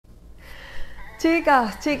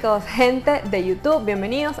Chicas, chicos, gente de YouTube,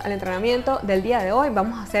 bienvenidos al entrenamiento del día de hoy.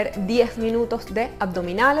 Vamos a hacer 10 minutos de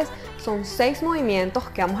abdominales. Son 6 movimientos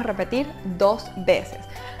que vamos a repetir 2 veces.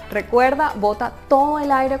 Recuerda, bota todo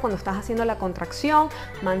el aire cuando estás haciendo la contracción.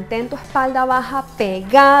 Mantén tu espalda baja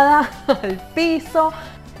pegada al piso.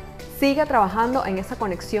 Sigue trabajando en esa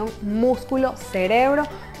conexión músculo-cerebro,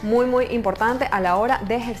 muy importante a la hora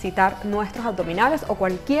de ejercitar nuestros abdominales o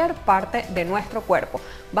cualquier parte de nuestro cuerpo.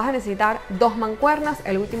 Vas a necesitar 2 mancuernas,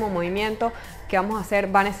 el último movimiento que vamos a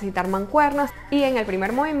hacer va a necesitar mancuernas, y en el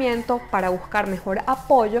primer movimiento, para buscar mejor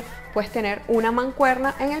apoyo, puedes tener una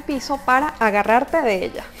mancuerna en el piso para agarrarte de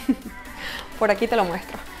ella. Por aquí te lo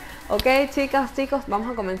muestro. Ok, chicas, chicos,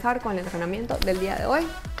 vamos a comenzar con el entrenamiento del día de hoy,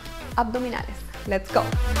 abdominales. Let's go.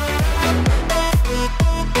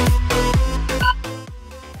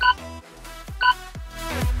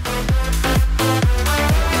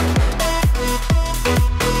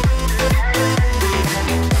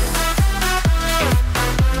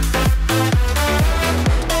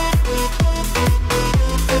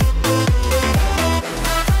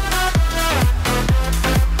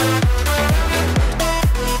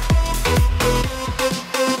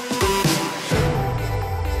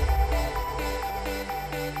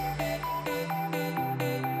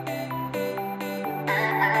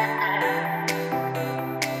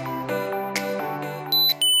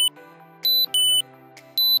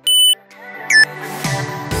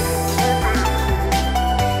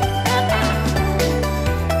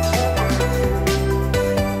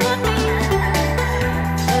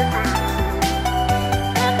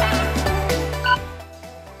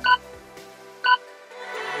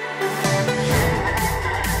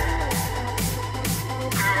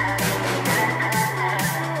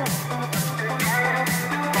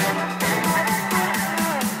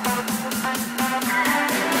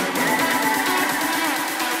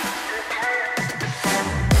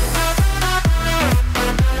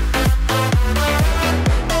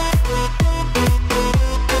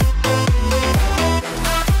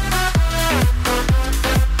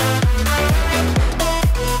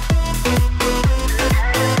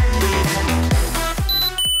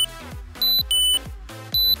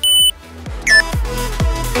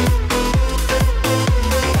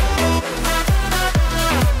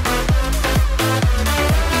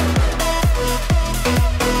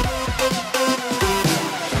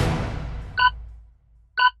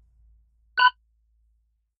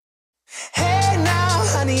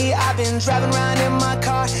 Driving around in my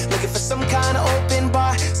car, looking for some kind of open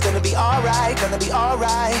bar. It's gonna be alright, gonna be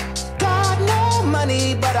alright. Got no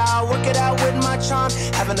money, but I'll work it out with my charm.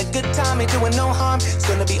 Having a good time, ain't doing no harm. It's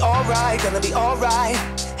gonna be alright, gonna be alright.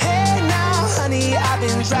 Hey now, honey, I've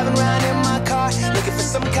been driving around in my car, looking for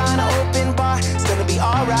some kind of open bar. It's gonna be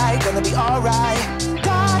alright, gonna be alright.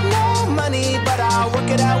 Got no money, but I'll work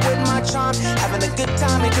it out with my charm. Having a good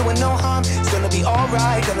time, ain't doing no harm. It's gonna be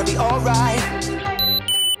alright, gonna be alright.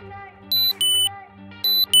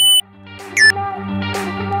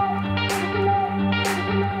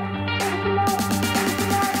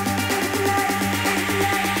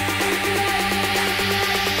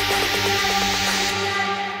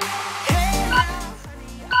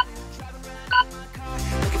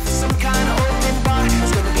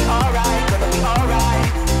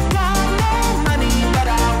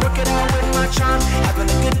 Having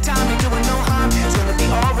a good time, ain't doing no harm. It's gonna be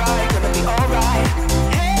alright, gonna be alright.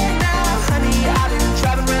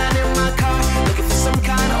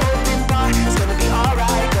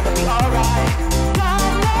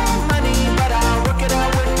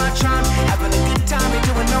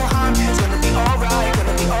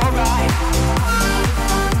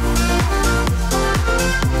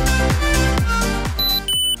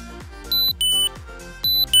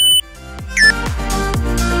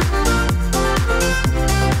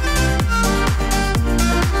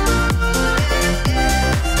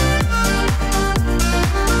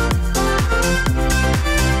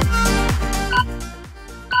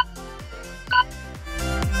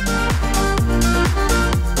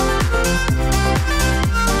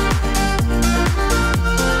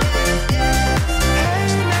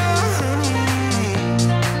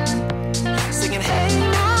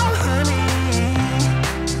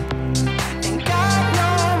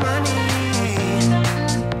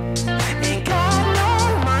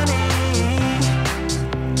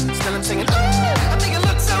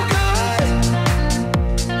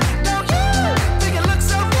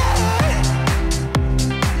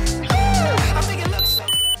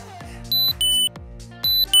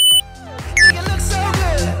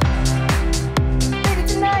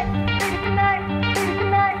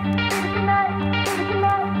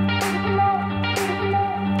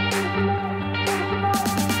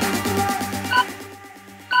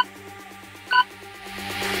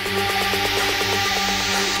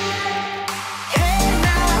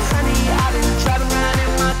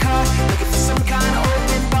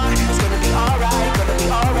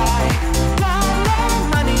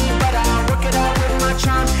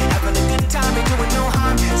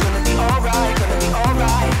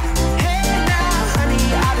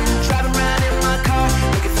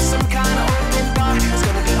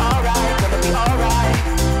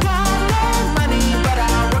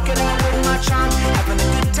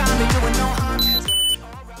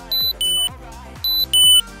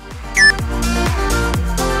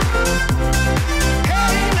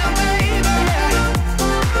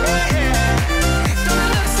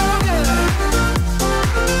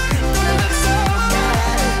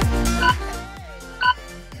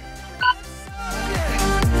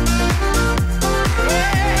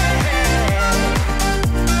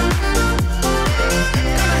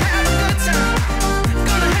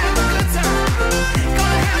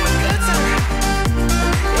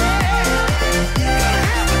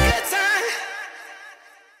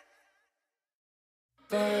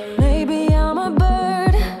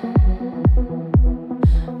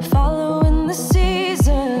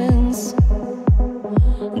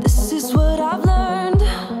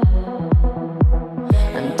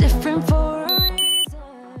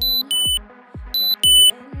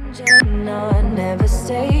 No, I never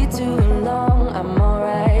stay too long. I'm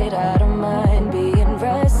alright, I don't mind being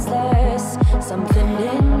restless. Something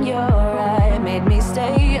in your eye made me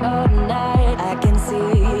stay all night. I can see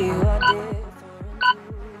you are different.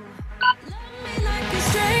 Love me like a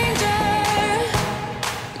stranger,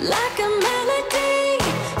 like a melody,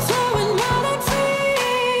 flowing wild and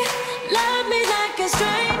free. Love me like a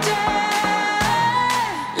stranger,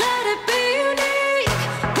 let it be unique.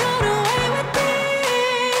 Run away with me.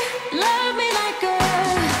 Love me like a,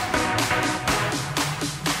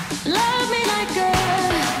 love me like a,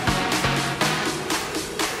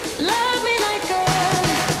 love me like a,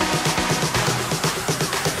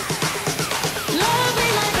 love me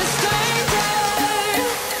like a stranger.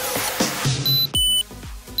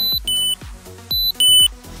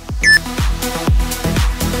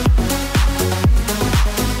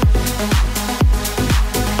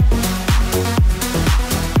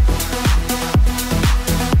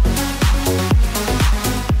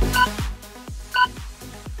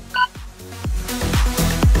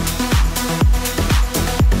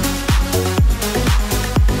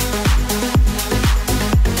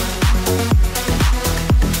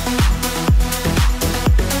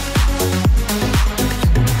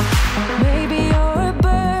 Maybe you're a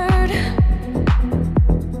bird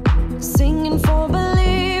singing for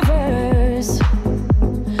believers,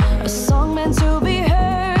 a song meant to be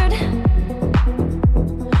heard,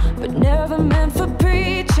 but never meant for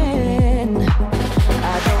preaching.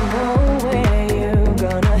 I don't know where you're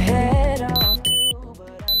gonna head off to,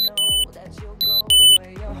 but I know that you'll go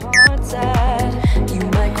where your heart's at. You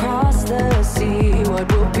might cross the sea,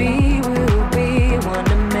 what will be, will be.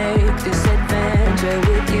 Wanna make this adventure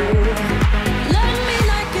with you. Love me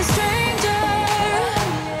like a stranger,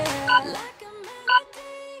 like a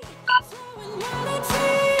melody, flowing wild and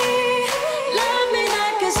free. Love me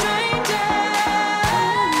like a stranger,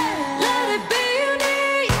 let it be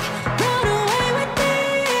unique. Run away with me.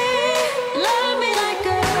 Love me like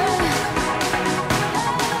a,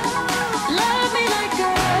 love me like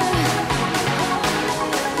a,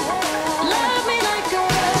 love me like a,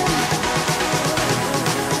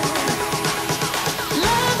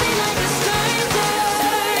 love me like a stranger.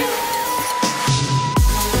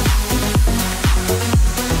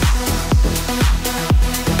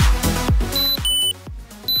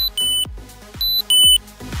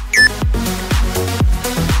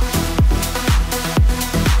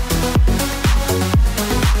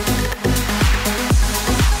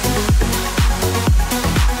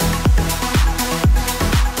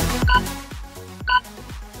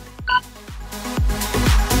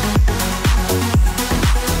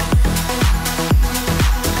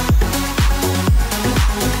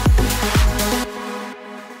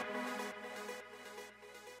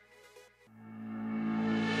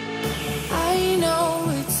 I know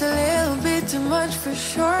it's a little bit too much for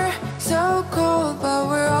sure. So cold, but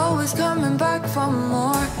we're always coming back for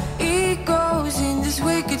more. Egos in this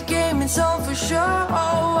wicked game, it's all for sure.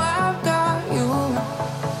 Oh, I've got you.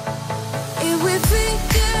 If we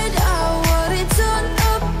figured out what it's all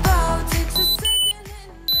about, takes a second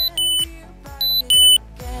and then we're back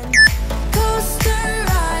again. Coaster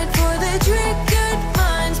ride for the triggered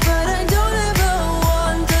minds, but I don't ever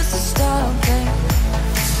want us to stop it.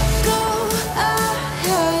 Go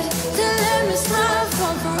ahead, to let me smile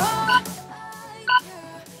from for all I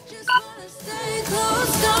care. Just wanna stay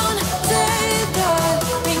close, don't take that.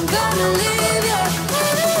 Ain't gonna leave ya.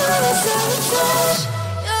 Sabotage,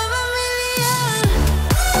 you're a million.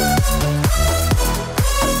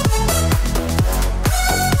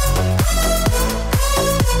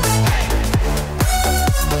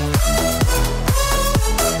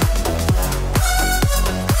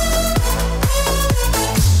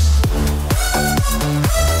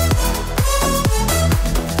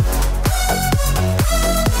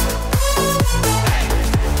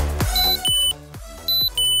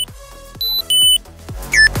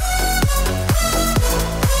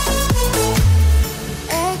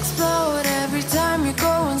 Explode every time you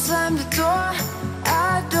go and slam the door.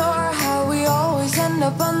 Adore how we always end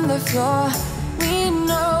up on the floor. We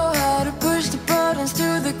know